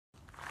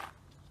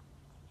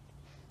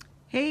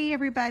Hey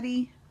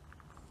everybody,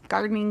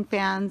 gardening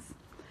fans.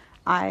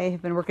 I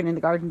have been working in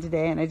the garden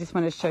today and I just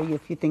want to show you a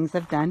few things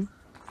I've done.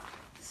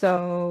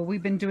 So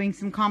we've been doing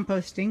some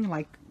composting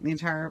like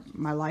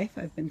my life.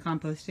 I've been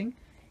composting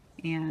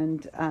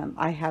and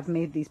I have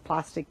made these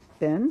plastic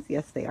bins.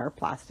 Yes, they are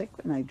plastic,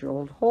 and I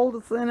drilled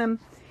holes in them,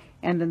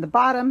 and then the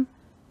bottom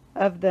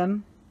of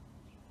them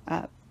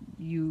is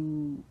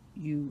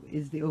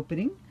the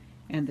opening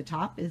and the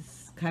top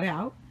is cut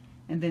out.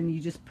 And then you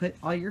just put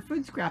all your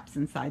food scraps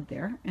inside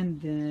there, and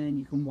then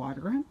you can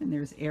water them, and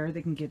there's air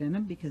that can get in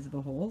them because of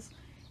the holes.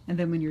 And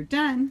then when you're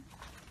done,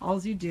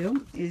 all you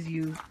do is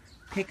you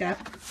pick up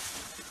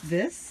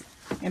this,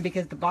 and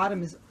because the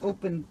bottom is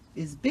open,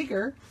 is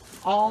bigger,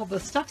 all the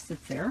stuff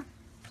sits there,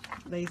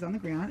 lays on the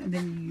ground, and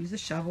then you use a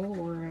shovel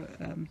or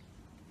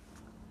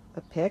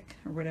a pick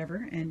or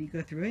whatever, and you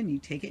go through it and you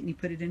take it and you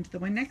put it into the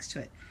one next to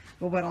it.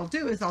 But what I'll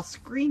do is I'll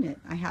screen it.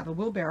 I have a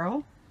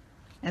wheelbarrow,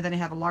 and then I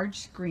have a large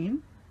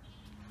screen.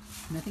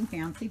 Nothing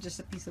fancy,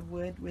 just a piece of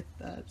wood with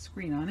a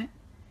screen on it.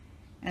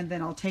 And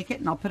then I'll take it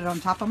and I'll put it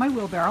on top of my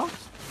wheelbarrow.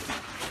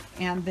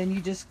 And then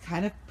you just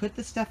kind of put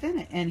the stuff in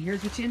it. And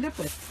here's what you end up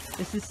with.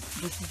 This is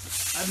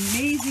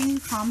amazing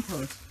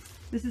compost.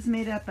 This is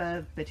made up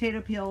of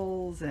potato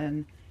peels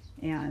and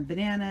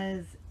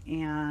bananas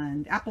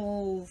and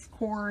apples,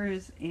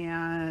 cores,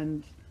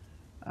 and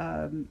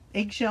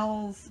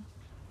eggshells,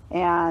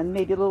 and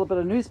maybe a little bit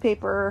of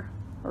newspaper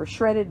or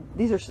shredded.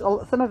 These are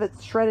some of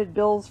it's shredded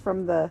bills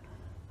from the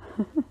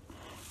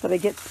that I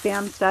get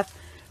spam stuff.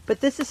 But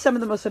this is some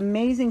of the most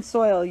amazing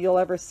soil you'll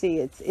ever see.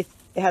 It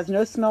has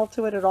no smell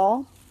to it at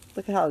all.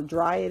 Look at how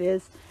dry it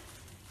is.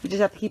 You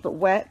just have to keep it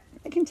wet.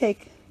 It can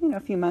take,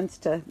 a few months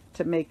to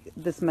make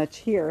this much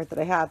here that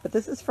I have, but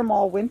this is from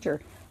all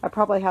winter. I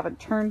probably haven't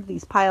turned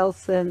these piles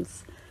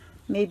since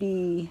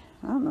maybe,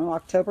 I don't know,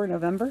 October,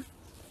 November.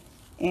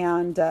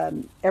 And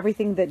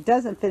everything that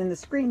doesn't fit in the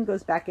screen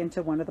goes back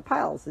into one of the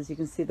piles. As you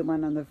can see, the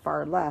one on the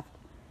far left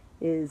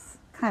is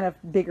kind of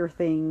bigger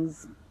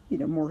things,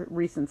 more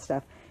recent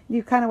stuff.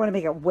 You kind of want to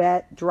make it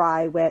wet,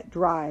 dry, wet,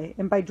 dry.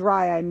 And by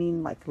dry, I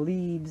mean like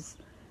leaves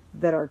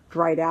that are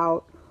dried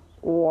out,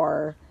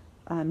 or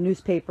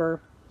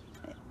newspaper,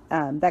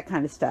 that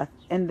kind of stuff.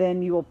 And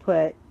then you will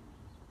put,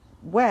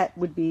 wet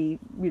would be,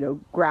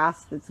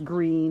 grass that's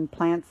green,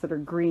 plants that are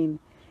green.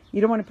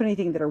 You don't want to put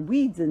anything that are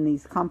weeds in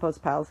these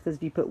compost piles, because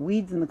if you put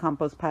weeds in the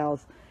compost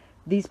piles,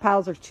 these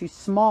piles are too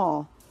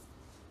small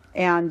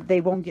and they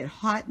won't get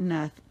hot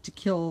enough to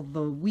kill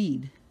the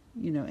weed,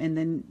 and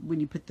then when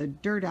you put the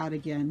dirt out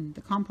again,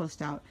 the compost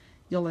out,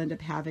 you'll end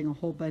up having a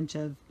whole bunch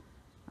of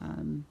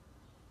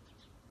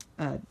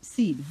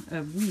seed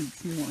of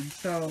weeds more.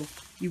 So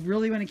you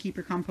really want to keep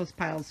your compost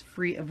piles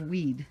free of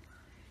weed,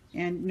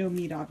 and no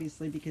meat,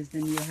 obviously, because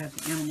then you'll have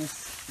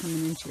animals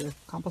coming into your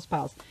compost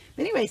piles.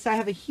 But anyway, so I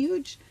have a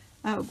huge,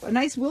 a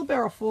nice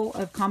wheelbarrow full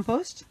of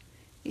compost.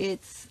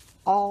 It's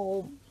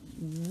all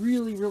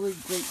really, really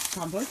great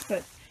compost,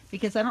 but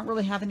because I don't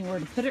really have anywhere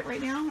to put it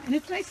right now, and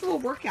it's a nice little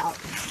workout.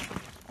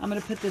 I'm going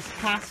to put this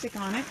plastic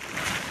on it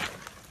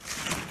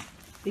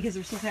because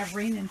we're supposed to have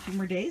rain in a few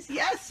more days.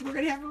 Yes, we're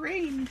going to have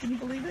rain. Can you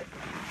believe it?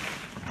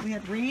 We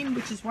had rain,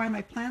 which is why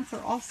my plants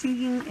are all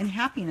singing in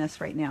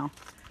happiness right now.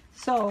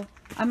 So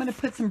I'm going to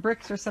put some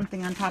bricks or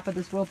something on top of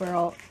this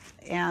wheelbarrow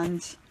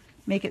and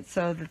make it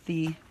so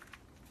that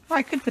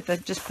I could put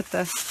put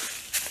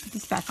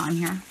this back on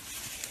here,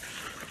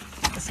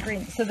 the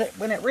screen, so that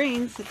when it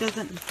rains, it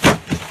doesn't,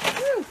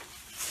 whew,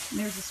 and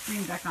there's a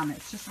screen back on it.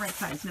 It's just the right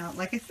size. Now,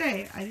 like I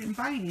say, I didn't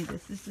buy any of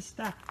this. This is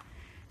stuff.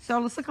 So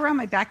let's look around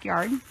my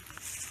backyard.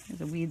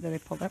 There's a weed that I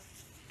pulled up.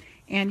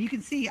 And you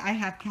can see I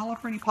have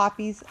California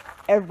poppies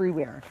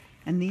everywhere.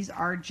 And these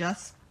are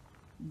just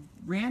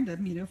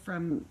random,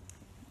 from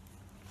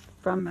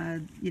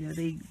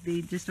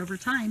they just, over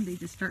time, they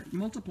just start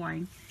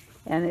multiplying.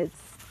 And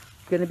it's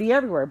going to be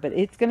everywhere. But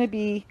it's going to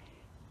be,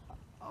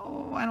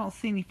 oh, I don't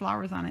see any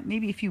flowers on it.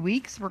 Maybe a few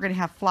weeks, we're going to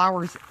have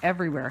flowers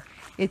everywhere.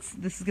 This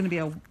is going to be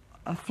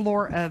a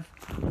floor of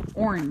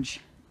orange.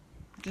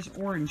 Just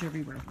orange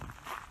everywhere.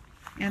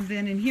 And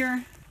then in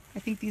here, I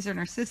think these are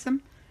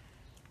narcissum,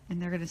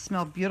 and they're going to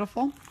smell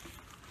beautiful.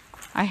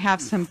 I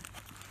have some,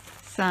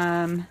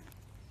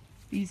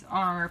 these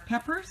are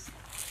peppers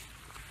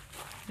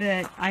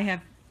that I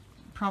have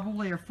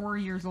probably are 4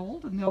 years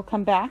old, and they'll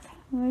come back.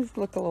 These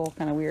look a little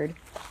kind of weird,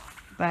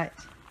 but,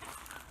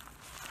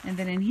 and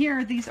then in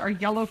here, these are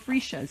yellow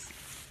freesias.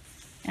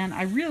 And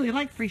I really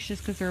like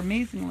freesias because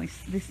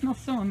they smell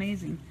so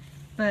amazing.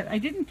 But I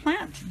didn't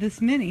plant this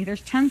many.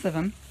 There's tons of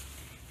them.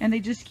 And they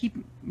just keep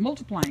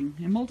multiplying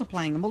and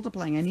multiplying and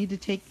multiplying. I need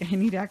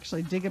to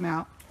actually dig them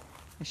out.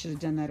 I should have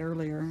done that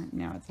earlier.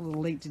 Now it's a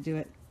little late to do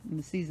it in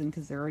the season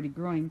because they're already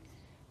growing.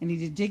 I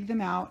need to dig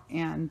them out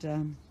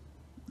and,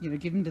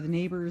 give them to the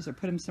neighbors or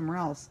put them somewhere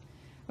else.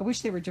 I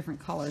wish they were different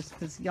colors,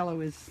 because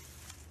yellow is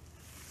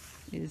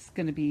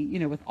going to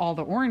be, with all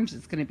the orange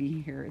that's going to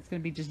be here. It's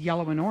going to be just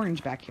yellow and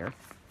orange back here.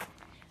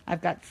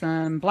 I've got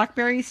some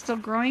blackberries still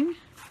growing.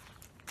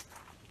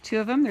 2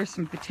 of them. There's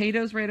some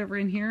potatoes right over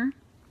in here.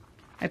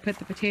 I put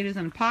the potatoes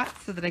in a pot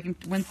so that I can,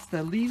 once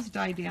the leaves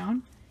die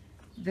down,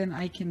 then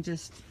I can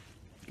just,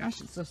 gosh,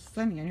 it's so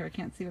sunny out here, I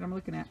can't see what I'm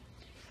looking at.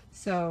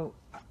 So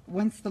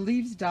once the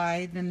leaves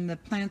die, then the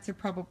plants are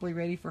probably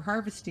ready for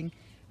harvesting.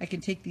 I can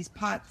take these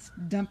pots,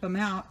 dump them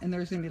out, and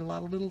there's going to be a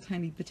lot of little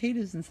tiny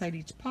potatoes inside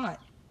each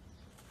pot.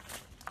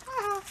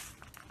 Ah,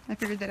 I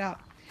figured that out.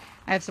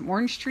 I have some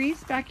orange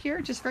trees back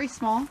here, just very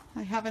small.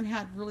 I haven't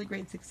had really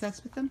great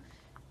success with them.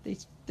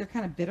 They're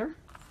kind of bitter.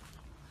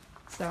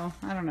 So,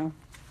 I don't know.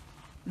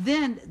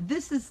 Then,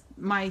 this is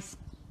my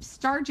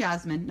star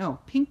jasmine. No,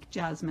 pink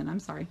jasmine, I'm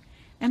sorry.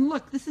 And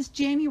look, this is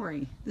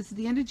January. This is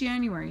the end of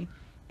January.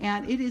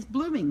 And it is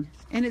blooming.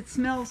 And it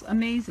smells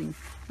amazing.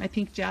 My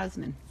pink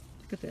jasmine.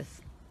 Look at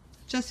this.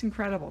 Just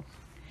incredible.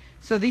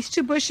 So these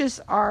two bushes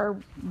are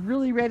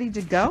really ready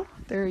to go.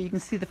 There you can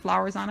see the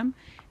flowers on them.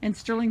 And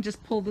Sterling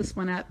just pulled this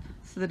one up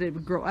so that it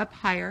would grow up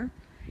higher.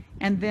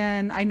 And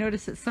then I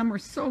noticed that some were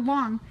so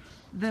long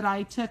that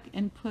I took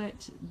and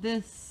put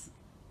this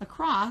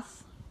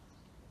across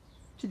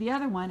to the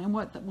other one. And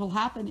what will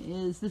happen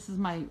is, this is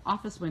my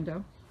office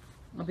window.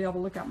 I'll be able to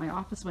look out my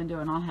office window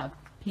and I'll have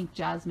pink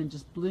jasmine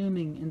just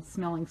blooming and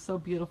smelling so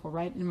beautiful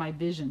right in my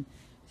vision.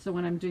 So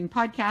when I'm doing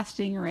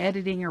podcasting or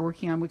editing or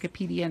working on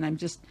Wikipedia and I'm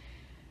just,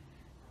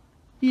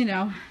 you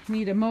know,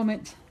 need a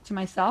moment to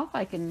myself,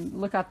 I can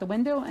look out the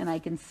window and I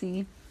can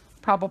see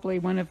probably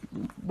one of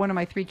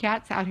my 3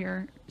 cats out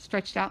here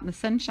stretched out in the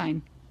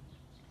sunshine.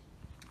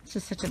 It's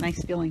just such a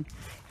nice feeling.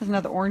 There's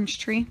another orange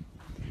tree.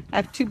 I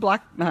have 2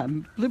 black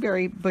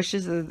blueberry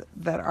bushes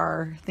that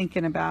are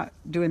thinking about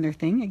doing their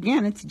thing.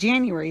 Again, it's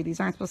January. These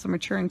aren't supposed to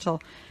mature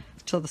until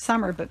the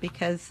summer, but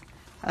because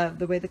of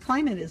the way the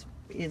climate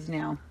is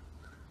now,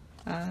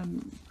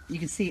 you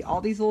can see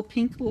all these little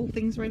pink little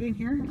things right in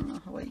here. I don't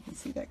know how well you can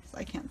see that because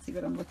I can't see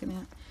what I'm looking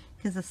at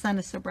because the sun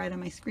is so bright on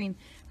my screen.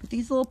 But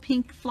these little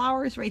pink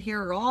flowers right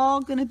here are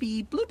all going to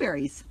be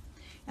blueberries,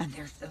 and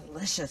they're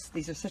delicious.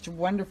 These are such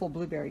wonderful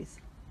blueberries,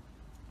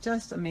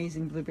 just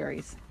amazing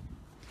blueberries.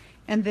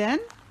 And then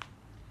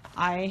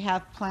I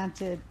have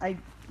planted, I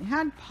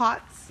had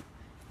pots,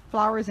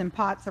 flowers in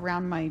pots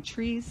around my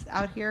trees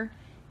out here,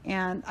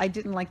 and I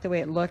didn't like the way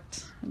it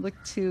looked. It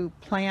looked too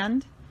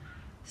planned.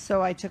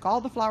 So I took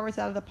all the flowers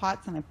out of the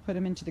pots and I put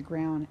them into the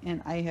ground,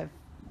 and I have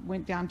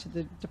went down to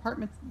the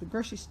department,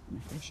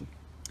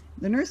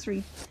 the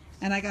nursery,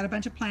 and I got a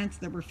bunch of plants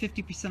that were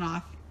 50%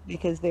 off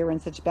because they were in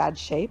such bad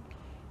shape,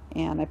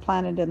 and I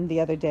planted them the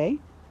other day.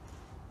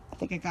 I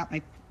think I got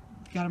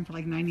them for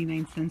like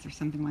 99 cents or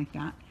something like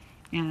that.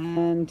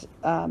 And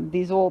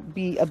these will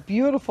be a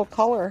beautiful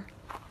color,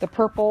 the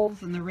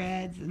purples and the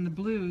reds and the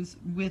blues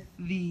with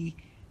the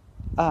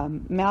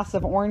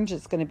massive orange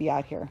that's going to be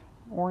out here,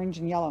 orange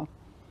and yellow.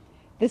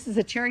 This is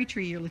a cherry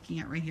tree you're looking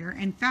at right here.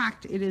 In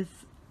fact, it is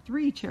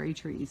 3 cherry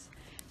trees.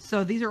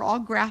 So these are all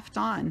grafted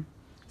on.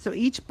 So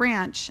each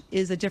branch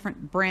is a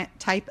different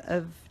type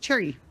of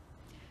cherry.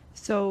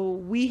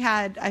 So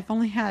I've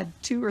only had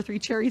 2 or 3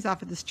 cherries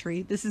off of this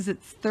tree. This is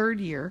its 3rd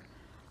year,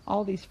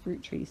 all these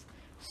fruit trees.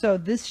 So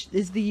this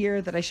is the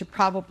year that I should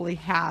probably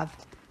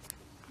have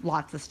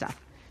lots of stuff.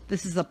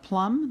 This is a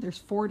plum. There's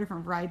 4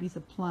 different varieties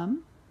of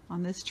plum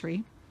on this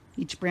tree,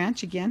 each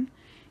branch again.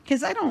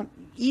 Because I don't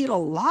eat a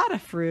lot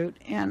of fruit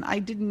and I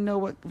didn't know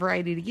what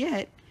variety to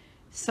get,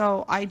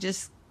 so I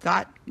just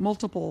got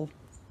multiple.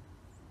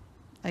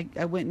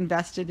 I went and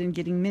invested in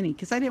getting many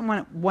because I didn't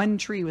want one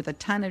tree with a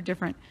ton of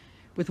different,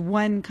 with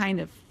one kind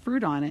of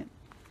fruit on it.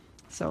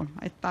 So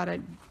I thought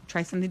I'd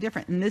try something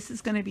different. And this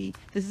is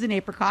an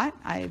apricot.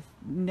 I've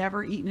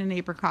never eaten an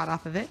apricot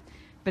off of it,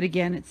 but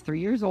again, it's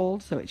 3 years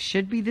old, so it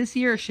should be this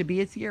year. Should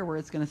be its year where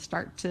it's going to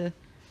start to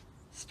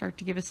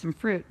give us some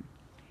fruit.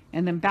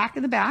 And then back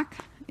in the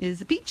back is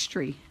a peach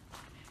tree.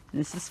 And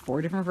this is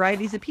 4 different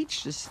varieties of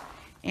peaches.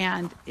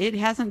 And it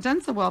hasn't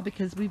done so well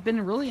because we've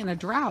been really in a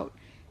drought.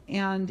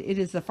 And it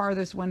is the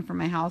farthest one from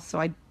my house, so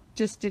I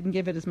just didn't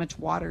give it as much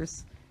water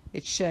as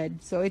it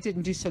should. So it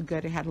didn't do so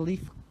good. It had a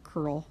leaf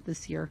curl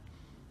this year.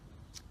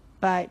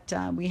 But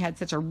we had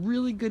such a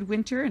really good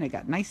winter and it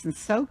got nice and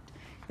soaked.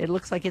 It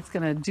looks like it's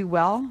going to do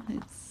well.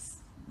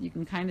 You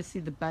can kind of see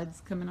the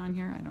buds coming on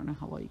here. I don't know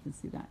how well you can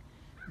see that.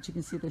 But you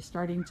can see they're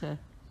starting to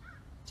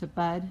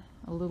bud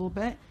a little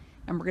bit,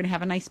 and we're going to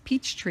have a nice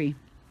peach tree.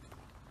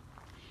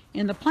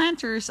 And the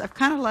planters, I've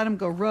kind of let them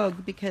go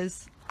rogue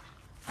because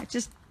I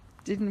just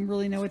didn't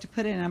really know what to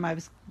put in them. I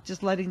was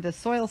just letting the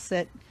soil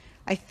sit.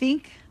 I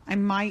think I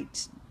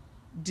might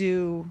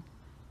do,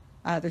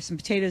 there's some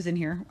potatoes in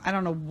here. I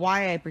don't know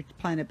why I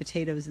planted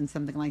potatoes in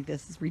something like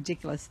this. It's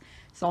ridiculous.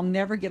 So I'll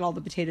never get all the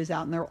potatoes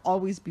out, and there will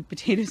always be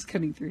potatoes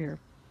coming through here.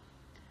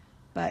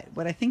 But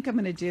what I think I'm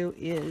going to do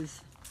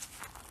is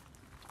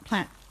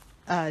plant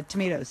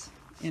tomatoes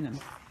in them.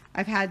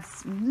 I've had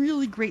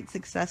really great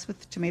success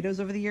with tomatoes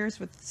over the years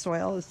with the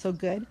soil. Is so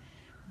good,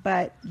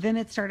 but then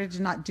it started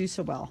to not do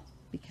so well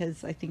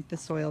because I think the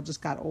soil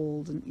just got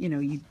old, and you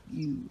know,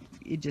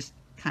 it just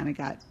kind of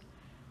got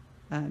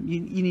you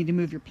need to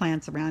move your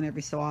plants around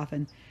every so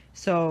often.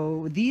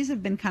 So these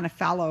have been kind of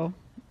fallow,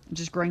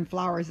 just growing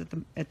flowers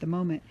at the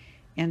moment,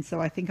 and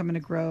so I think I'm going to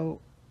grow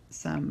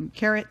some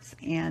carrots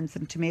and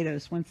some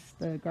tomatoes once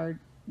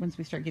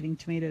we start getting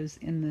tomatoes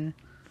in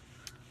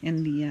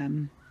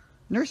the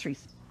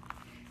nurseries.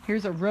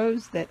 Here's a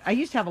rose that I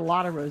used to have a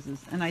lot of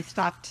roses, and I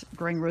stopped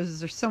growing roses.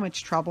 There's so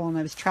much trouble, and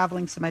I was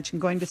traveling so much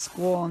and going to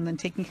school and then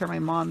taking care of my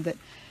mom that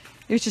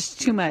it was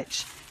just too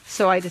much.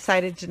 So I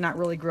decided to not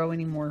really grow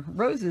any more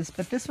roses,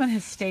 but this one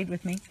has stayed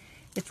with me.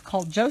 It's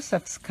called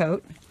Joseph's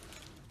Coat,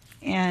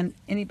 and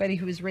anybody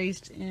who was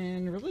raised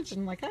in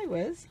religion like I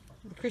was,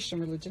 the Christian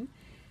religion,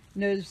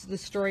 knows the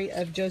story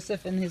of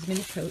Joseph and his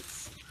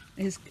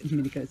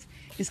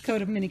his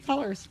coat of many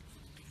colors,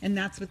 and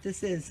that's what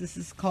this is. This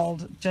is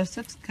called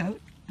Joseph's Coat,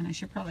 and I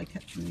should probably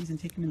cut some of these and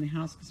take them in the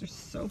house because they're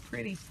so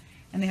pretty,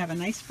 and they have a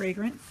nice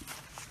fragrance.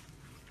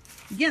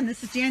 Again,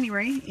 this is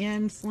January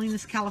in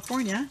Salinas,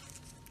 California,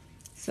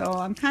 so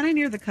I'm kind of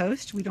near the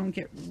coast. We don't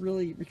get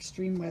really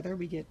extreme weather.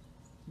 We get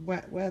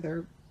wet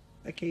weather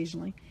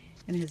occasionally,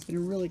 and it has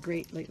been really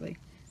great lately.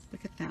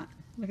 Look at that.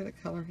 Look at the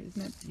color.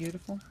 Isn't that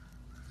beautiful?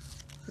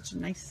 Such a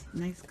nice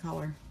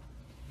color.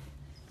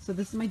 So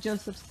this is my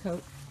Joseph's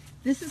Coat.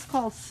 This is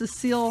called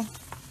Cecile,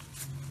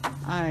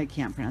 I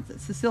can't pronounce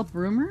it, Cecile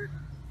Brumer.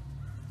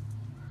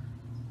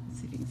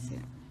 Let's see if you can see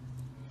it.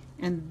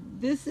 And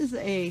this is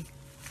a,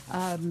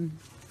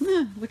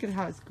 look at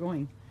how it's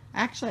growing.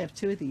 I actually have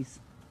 2 of these.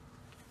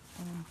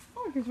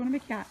 Oh, here's one of my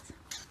cats.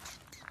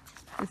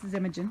 This is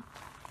Imogen.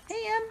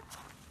 Hey, Em,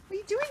 what are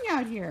you doing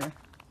out here?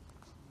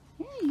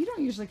 Hey, you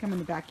don't usually come in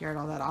the backyard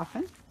all that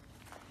often.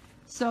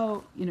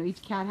 So, you know,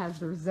 each cat has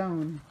their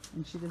zone,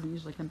 and she doesn't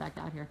usually come back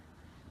out here.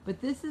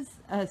 But this is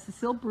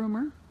Cecile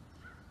Brumer,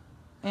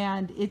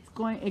 and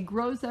it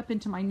grows up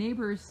into my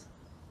neighbor's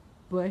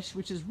bush,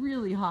 which is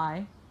really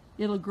high.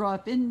 It'll grow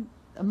up in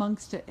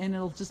amongst it, and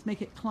it'll just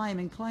make it climb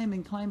and climb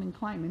and climb and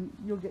climb, and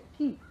you'll get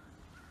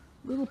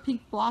little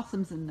pink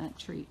blossoms in that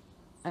tree.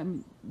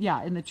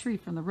 Yeah, in the tree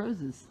from the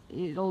roses.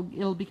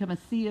 It'll become a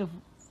sea of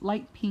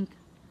light pink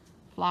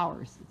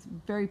flowers. It's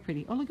very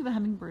pretty. Oh, look at the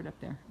hummingbird up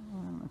there. Oh,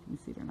 I don't know if you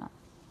can see it or not.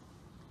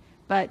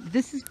 But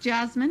this is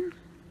jasmine.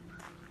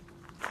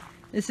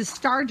 This is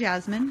star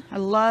jasmine. I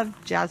love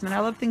jasmine. I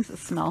love things that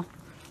smell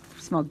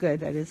good,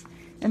 that is.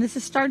 And this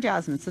is star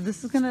jasmine. So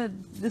this is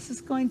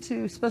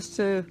supposed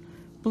to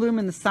bloom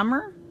in the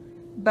summer,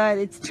 but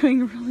it's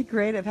doing really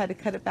great. I've had to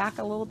cut it back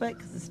a little bit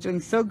because it's doing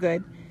so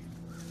good.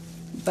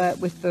 But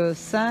with the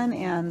sun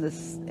and the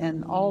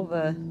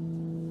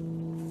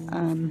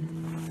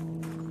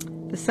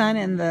sun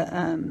and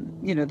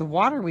the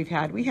water we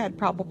had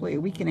probably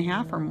a week and a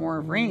half or more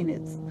of rain.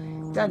 It's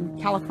done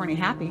California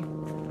happy.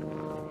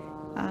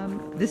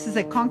 This is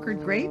a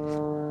Concord grape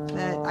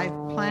that I've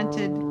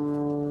planted,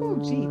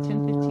 10,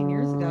 15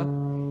 years ago.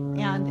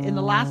 And in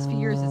the last few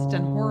years, it's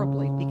done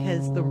horribly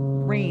because the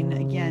rain,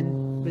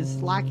 again,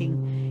 was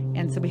lacking.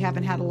 And so we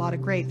haven't had a lot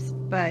of grapes.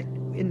 But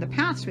in the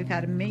past, we've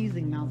had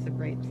amazing amounts of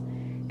grapes.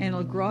 And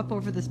it'll grow up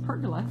over this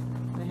pergola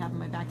that I have in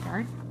my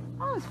backyard.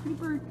 Oh, it's a pretty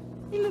bird.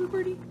 Hey, little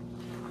birdie.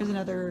 There's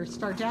another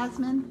star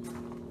jasmine.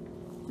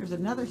 There's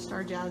another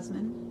star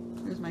jasmine.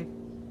 There's my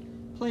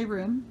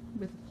playroom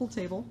with a pool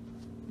table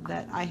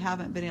that I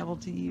haven't been able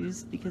to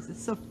use because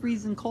it's so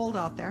freezing cold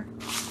out there.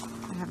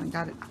 I haven't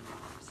got it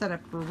set up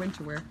for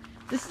winter wear.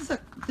 This is a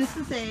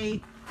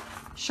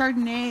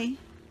Chardonnay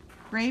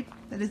grape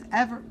that has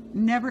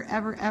never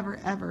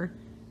ever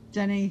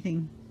done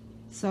anything.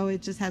 So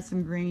it just has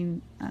some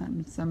green,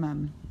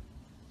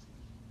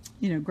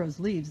 grows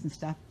leaves and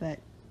stuff, but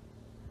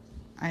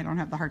I don't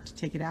have the heart to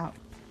take it out.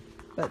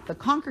 But the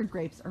Concord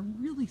grapes are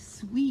really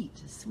sweet.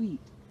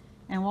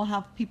 And we'll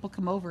have people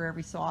come over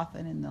every so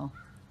often, and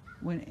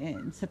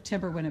in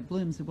September when it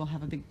blooms, we'll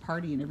have a big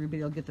party and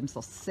everybody will get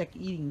themselves sick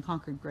eating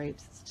Concord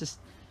grapes. It's just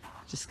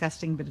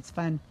disgusting, but it's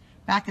fun.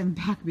 Back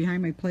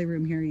behind my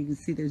playroom here, you can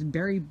see there's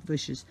berry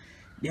bushes.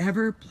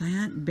 Never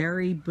plant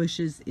berry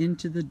bushes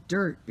into the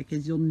dirt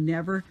because you'll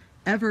never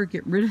ever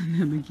get rid of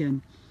them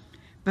again.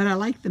 But I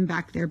like them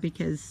back there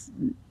because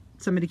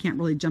somebody can't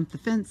really jump the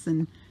fence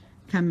and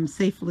come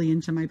safely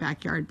into my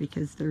backyard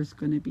because they're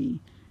going to be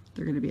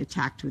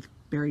attacked with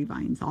berry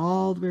vines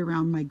all the way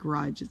around my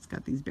garage. It's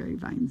got these berry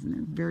vines, and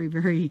they're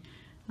very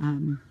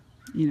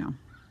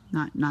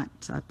not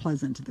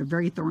pleasant. They're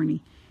very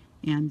thorny,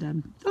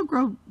 and they'll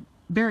grow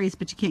berries,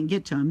 but you can't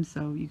get to them,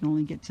 so you can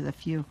only get to the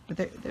few. But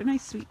they're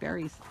nice sweet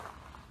berries.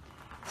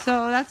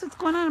 So that's what's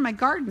going on in my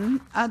garden.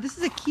 This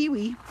is a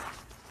kiwi.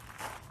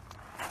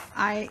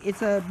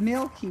 It's a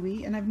male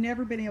kiwi, and I've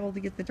never been able to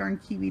get the darn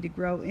kiwi to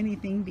grow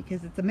anything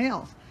because it's a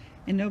male,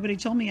 and nobody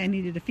told me I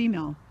needed a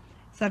female.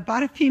 So I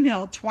bought a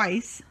female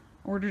twice,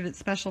 ordered it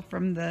special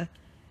from the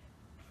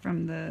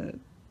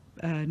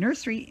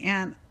nursery,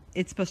 and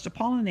it's supposed to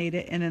pollinate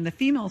it, and then the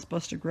female is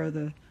supposed to grow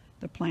the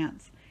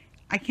plants.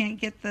 I can't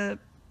get the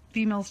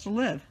females to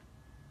live,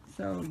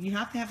 so you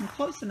have to have them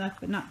close enough,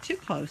 but not too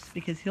close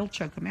because he'll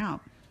choke them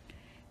out.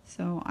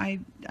 So I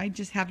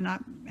just have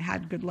not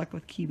had good luck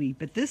with kiwi,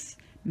 but this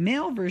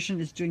male version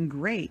is doing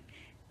great,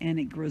 and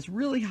it grows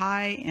really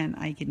high, and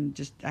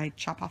I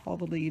chop off all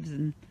the leaves,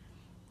 and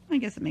I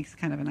guess it makes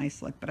kind of a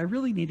nice look. But I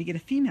really need to get a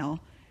female,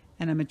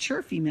 and a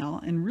mature female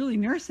and really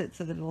nurse it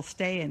so that it'll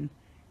stay and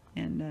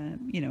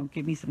you know,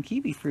 give me some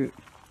kiwi fruit.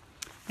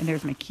 And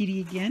there's my kitty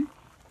again.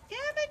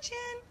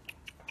 Imogen.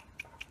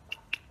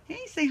 Hey,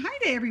 say hi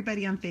to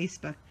everybody on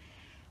Facebook.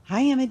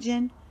 Hi,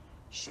 Imogen.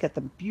 She's got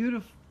the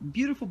beautiful,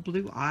 beautiful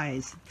blue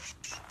eyes.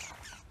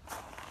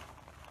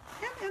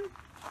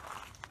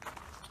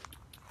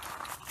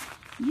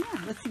 Yeah,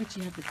 let's see what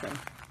you have to say.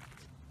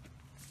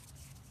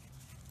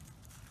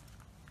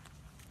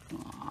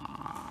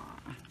 Aww.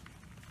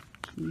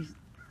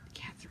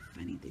 Cats are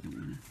funny. They don't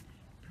want to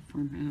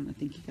perform. I don't know. I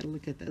think you got to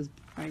look at those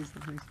eyes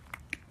of hers.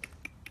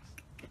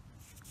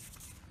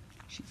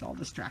 She's all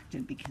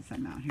distracted because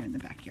I'm out here in the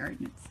backyard,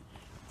 and it's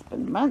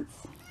been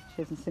months.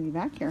 She hasn't seen me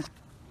back here.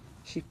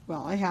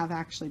 Well, I have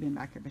actually been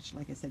back here, but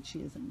like I said,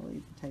 she isn't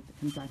really the type that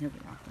comes out here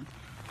very often.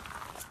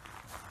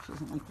 She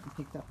doesn't like to be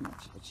picked up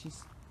much, but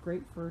she's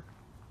great for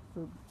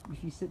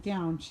if you sit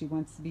down. She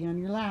wants to be on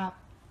your lap.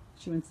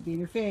 She wants to be in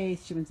your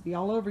face. She wants to be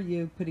all over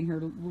you, putting her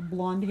little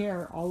blonde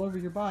hair all over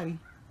your body.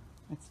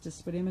 That's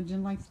just what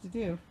Imogen likes to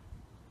do.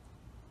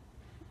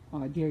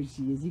 Oh, there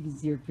she is. You can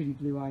see her pretty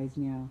blue eyes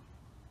now.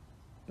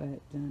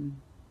 But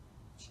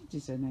she's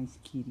just a nice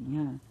kitty,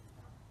 huh?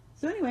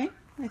 So anyway,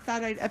 I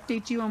thought I'd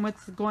update you on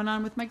what's going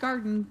on with my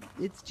garden.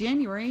 It's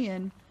January,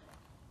 and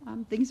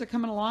things are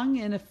coming along.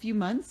 In a few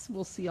months,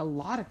 we'll see a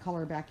lot of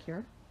color back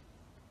here.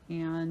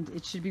 And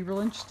it should be real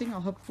interesting.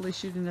 I'll hopefully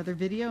shoot another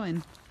video,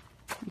 and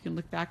you can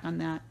look back on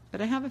that.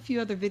 But I have a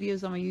few other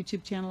videos on my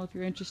YouTube channel if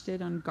you're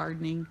interested on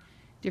gardening,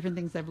 different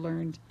things I've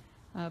learned.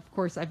 Of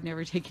course, I've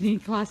never taken any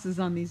classes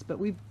on these, but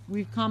we've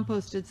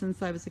composted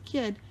since I was a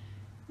kid.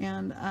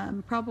 And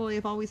probably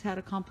I've always had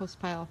a compost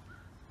pile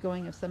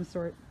going of some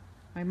sort.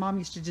 My mom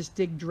used to just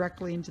dig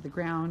directly into the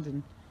ground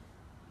and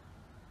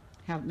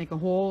make a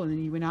hole, and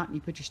then you went out and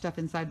you put your stuff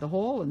inside the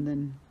hole, and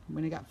then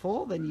when it got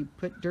full, then you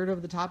put dirt over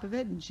the top of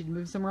it, and she'd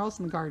move somewhere else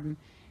in the garden.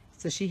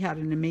 So she had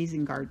an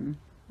amazing garden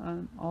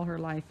all her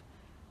life.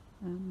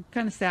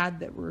 Kind of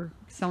sad that we're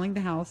selling the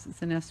house.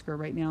 It's in escrow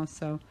right now,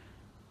 so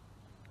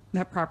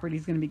that property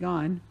is going to be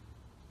gone.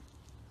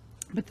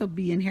 But they'll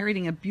be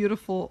inheriting a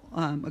beautiful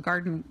a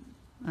garden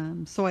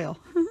soil.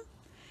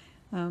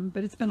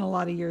 But it's been a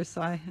lot of years,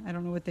 so I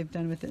don't know what they've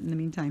done with it in the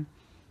meantime.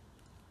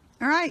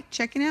 All right,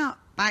 checking out.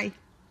 Bye.